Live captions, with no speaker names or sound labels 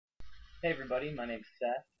Hey everybody, my name's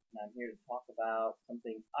Seth, and I'm here to talk about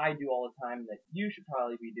something I do all the time that you should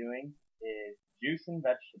probably be doing is juicing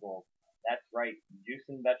vegetables. That's right,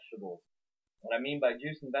 juicing vegetables. What I mean by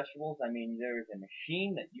juicing vegetables, I mean there's a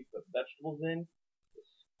machine that you put vegetables in, it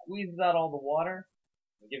squeezes out all the water,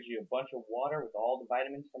 and gives you a bunch of water with all the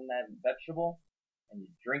vitamins from that vegetable, and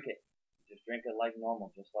you drink it. You just drink it like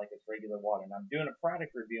normal, just like it's regular water. And I'm doing a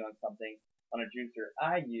product review on something, on a juicer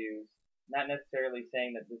I use, not necessarily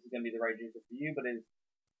saying that this is going to be the right juicer for you, but it's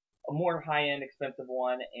a more high-end, expensive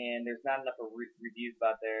one, and there's not enough reviews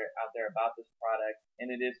out there about this product, and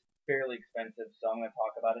it is fairly expensive, so I'm going to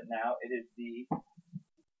talk about it now. It is the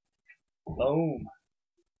Boom,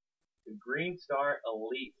 the Green Star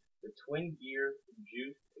Elite, the Twin Gear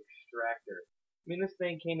Juice Extractor. I mean, this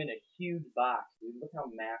thing came in a huge box, dude. Look how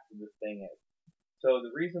massive this thing is. So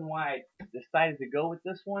the reason why I decided to go with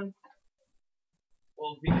this one,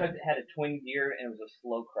 well, because it had a twin gear and it was a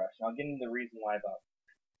slow crush. And I'll get into the reason why about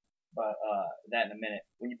that in a minute.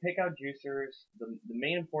 When you pick out juicers, the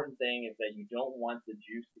main important thing is that you don't want the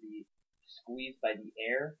juice to be squeezed by the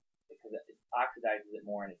air because it oxidizes it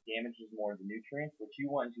more and it damages more of the nutrients. What you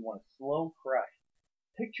want is you want a slow crush.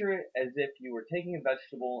 Picture it as if you were taking a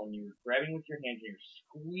vegetable and you were grabbing with your hands and you're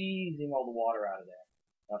squeezing all the water out of there.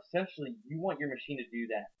 Now, essentially, you want your machine to do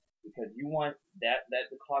that because you want that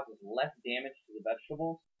causes less damage to the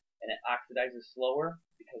vegetables and it oxidizes slower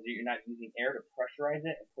because you're not using air to pressurize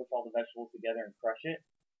it and push all the vegetables together and crush it.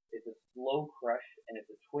 It's a slow crush and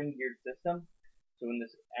it's a twin geared system. So when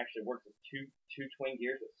this actually works, it's two twin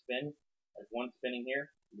gears that spin, like one spinning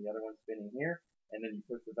here and the other one spinning here, and then you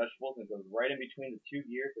push the vegetables and it goes right in between the two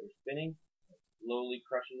gears that are spinning. It slowly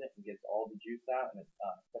crushes it and gets all the juice out and it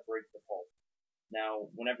separates the pulp.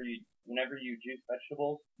 Now, whenever you juice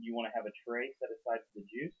vegetables, you want to have a tray set aside for the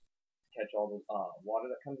juice to catch all the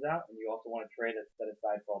water that comes out, and you also want a tray that's set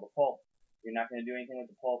aside for all the pulp. You're not going to do anything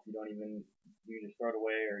with the pulp. You can just throw it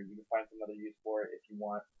away, or you can find some other use for it if you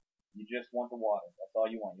want. You just want the water. That's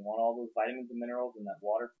all you want. You want all those vitamins and minerals in that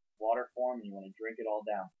water form, and you want to drink it all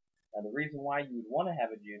down. Now, the reason why you would want to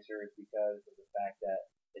have a juicer is because of the fact that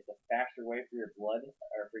it's a faster way for your blood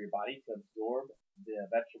or for your body to absorb the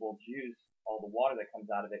vegetable juice, all the water that comes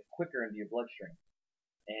out of it, quicker into your bloodstream,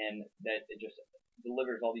 and that it just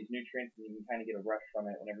delivers all these nutrients, and you can kind of get a rush from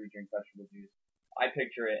it whenever you drink vegetable juice. I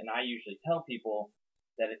picture it, and I usually tell people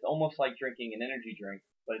that it's almost like drinking an energy drink,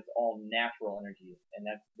 but it's all natural energy, and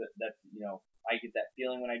that's I get that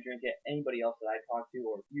feeling when I drink it. Anybody else that I talk to,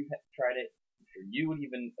 or if you've tried it, I'm sure you would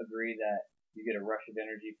even agree that you get a rush of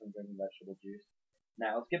energy from drinking vegetable juice.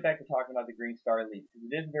 Now let's get back to talking about the Green Star Elite because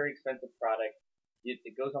it is a very expensive product.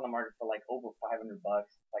 It goes on the market for like over 500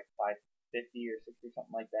 bucks, like 550 or 60 or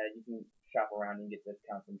something like that. You can shop around and get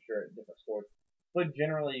discounts, I'm sure, at different stores. But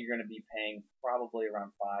generally, you're going to be paying probably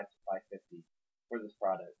around 5 to 550 for this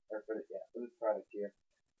product, or for this product here.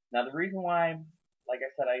 Now, the reason why, like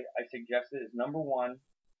I said, I suggest it is number one.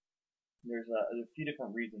 There's a few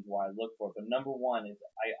different reasons why I look for it, but number one is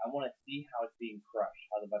I want to see how it's being crushed,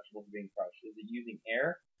 how the vegetables are being crushed. Is it using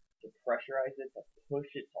air to pressurize it, to push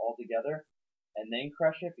it all together, and then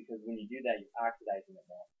crush it? Because when you do that, you're oxidizing it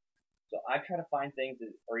more. So I try to find things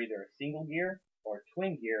that are either a single gear or a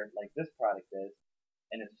twin gear, like this product is,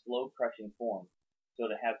 in a slow crushing form. So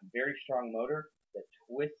it has a very strong motor that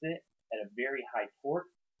twists it at a very high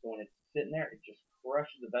torque. So when it's sitting there, it just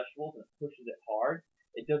crushes the vegetables and it pushes it hard.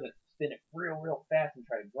 It doesn't spin it real fast and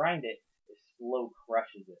try to grind it. It slow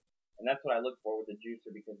crushes it. And that's what I look for with the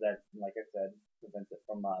juicer because that, like I said, prevents it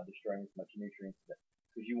from destroying as much nutrients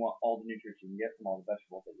because you want all the nutrients you can get from all the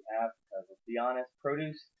vegetables that you have. Because let's be honest,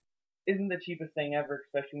 produce isn't the cheapest thing ever,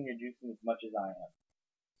 especially when you're juicing as much as I am.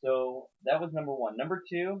 So that was number one. Number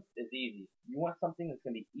two is easy. You want something that's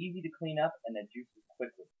going to be easy to clean up and that juices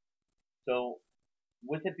quickly. So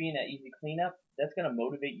with it being an easy cleanup, that's going to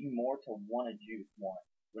motivate you more to want to juice more.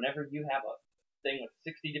 Whenever you have a thing with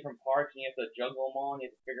 60 different parts and you have to juggle them all and you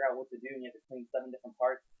have to figure out what to do and you have to clean 7 different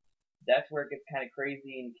parts, that's where it gets kind of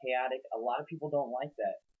crazy and chaotic. A lot of people don't like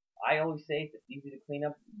that. I always say if it's easy to clean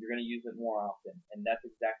up, you're going to use it more often, and that's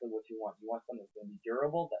exactly what you want. You want something that's going to be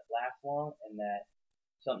durable, that lasts long, and that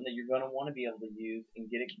something that you're going to want to be able to use and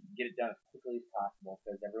get it done as quickly as possible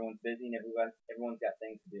because everyone's busy and everyone's got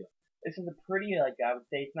things to do. This is a pretty, like I would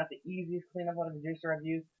say, it's not the easiest cleanup out of the juicer I've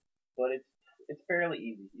used, but it's fairly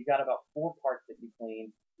easy. You got about 4 parts that you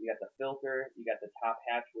clean. You got the filter, you got the top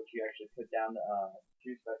hatch, which you actually put down the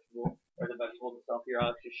juice vegetable or the vegetable itself. Here,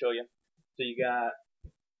 I'll actually show you. So you got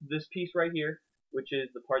this piece right here, which is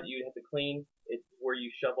the part that you have to clean. It's where you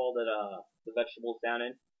shove all the vegetables down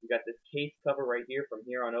in. You got this case cover right here from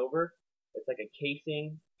here on over. It's like a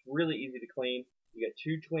casing. It's really easy to clean. You got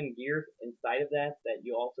two twin gears inside of that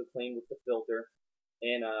you also clean with the filter,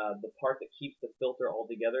 and the part that keeps the filter all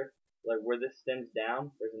together, like where this stems down,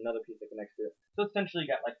 there's another piece that connects to it. So essentially, you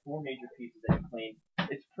got like four major pieces that you clean.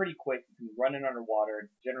 It's pretty quick. You can run it underwater.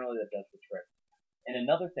 Generally, that does the trick. And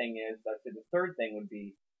another thing is, I'd say the third thing would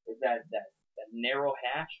be is that narrow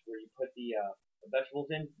hatch where you put the vegetables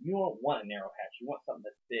in. You don't want a narrow hatch. You want something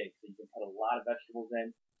that's big so you can put a lot of vegetables in,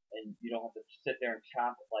 and you don't have to sit there and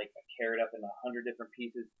chop like a carrot up into 100 different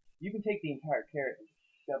pieces. You can take the entire carrot and just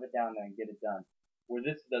shove it down there and get it done. Where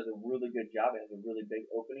this does a really good job, it has a really big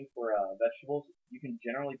opening for vegetables. You can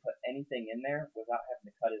generally put anything in there without having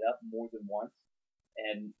to cut it up more than once.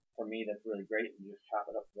 And for me, that's really great. You just chop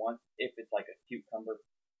it up once. If it's like a cucumber,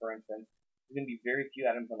 for instance, there's going to be very few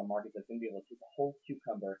items on the market that's going to be able to take a whole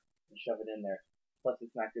cucumber and shove it in there. Plus,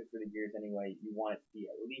 it's not good for the gears anyway. You want it to be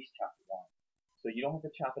at least chopped once. So you don't have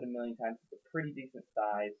to chop it a million times. It's a pretty decent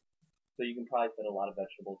size. So you can probably fit a lot of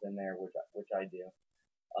vegetables in there, which I do.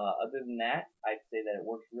 Other than that, I'd say that it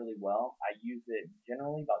works really well. I use it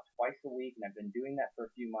generally about twice a week, and I've been doing that for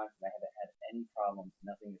a few months, and I haven't had any problems.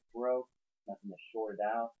 Nothing is broke, nothing is shorted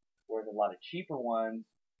out. Whereas a lot of cheaper ones,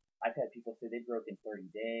 I've had people say they broke in 30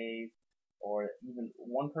 days, or even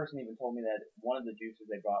one person even told me that one of the juicers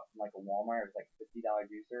they bought from like a Walmart, it was like a $50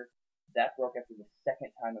 juicer, that broke after the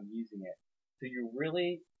second time of using it. So you're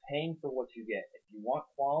really paying for what you get. If you want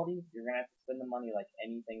quality, you're gonna have to spend the money like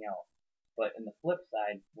anything else. But in the flip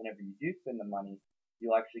side, whenever you do spend the money,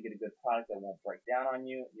 you'll actually get a good product that won't break down on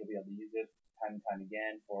you. You'll be able to use it time and time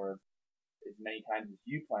again for as many times as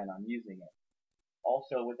you plan on using it.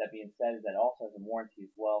 Also, with that being said, is that it also has a warranty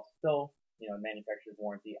as well. Still, manufacturer's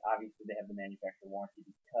warranty. Obviously, they have the manufacturer warranty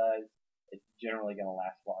because it's generally going to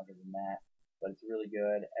last longer than that. But it's really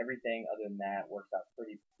good. Everything other than that works out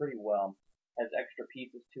pretty well. Has extra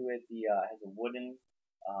pieces to it. The has a wooden,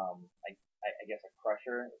 I guess a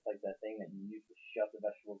crusher. It's like that thing that you use to shove the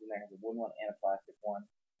vegetables in there. It has a wooden one and a plastic one.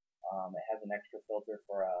 It has an extra filter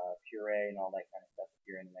for puree and all that kind of stuff if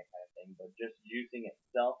you're into that kind of thing. But just juicing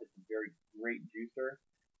itself, it's a very great juicer.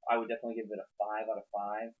 I would definitely give it a 5 out of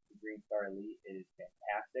 5. The Green Star Elite is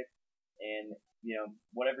fantastic. And,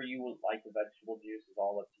 whatever you would like the vegetable juice is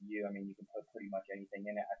all up to you. I mean, you can put pretty much anything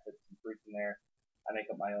in it. I put some fruits in there. I make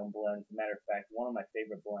up my own blends. As a matter of fact, one of my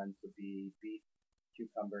favorite blends would be beet,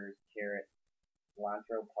 cucumbers, carrot,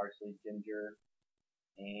 cilantro, parsley, ginger,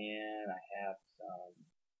 and I have some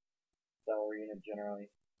celery in it generally.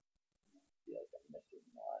 I feel like I'm missing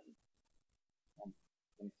one.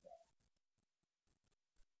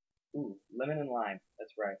 Ooh, lemon and lime.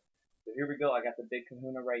 That's right. So here we go. I got the big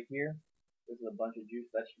kahuna right here. This is a bunch of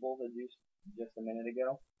juiced vegetables I juiced just a minute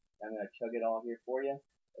ago. I'm going to chug it all here for you.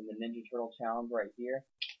 And the Ninja Turtle Challenge right here.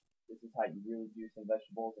 This is how you really juice some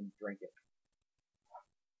vegetables and drink it.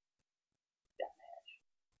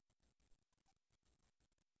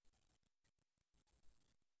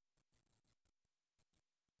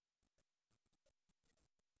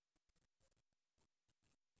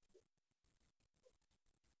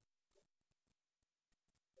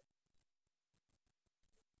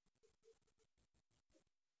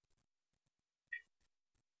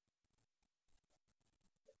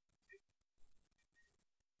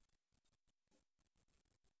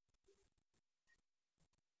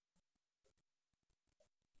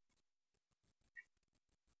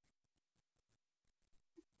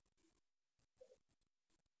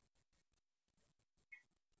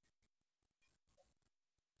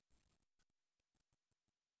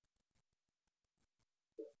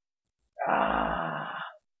 Ah,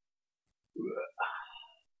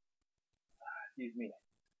 excuse me.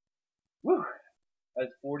 Woo!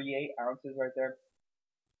 That's 48 ounces right there.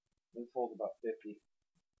 This holds about 50.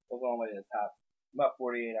 Goes all the way to the top. About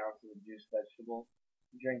 48 ounces of juiced vegetables.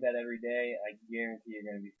 You drink that every day, I guarantee you're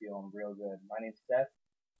going to be feeling real good. My name's Seth.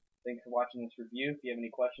 Thanks for watching this review. If you have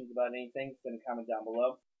any questions about anything, send a comment down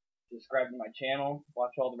below. Subscribe to my channel.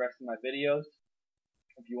 Watch all the rest of my videos.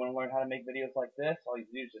 If you want to learn how to make videos like this, all you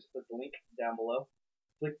do is just click the link down below.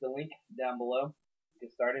 Click the link down below.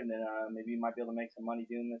 Get started, and maybe you might be able to make some money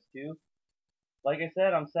doing this too. Like I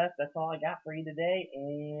said, I'm Seth. That's all I got for you today,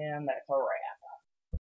 and that's a wrap.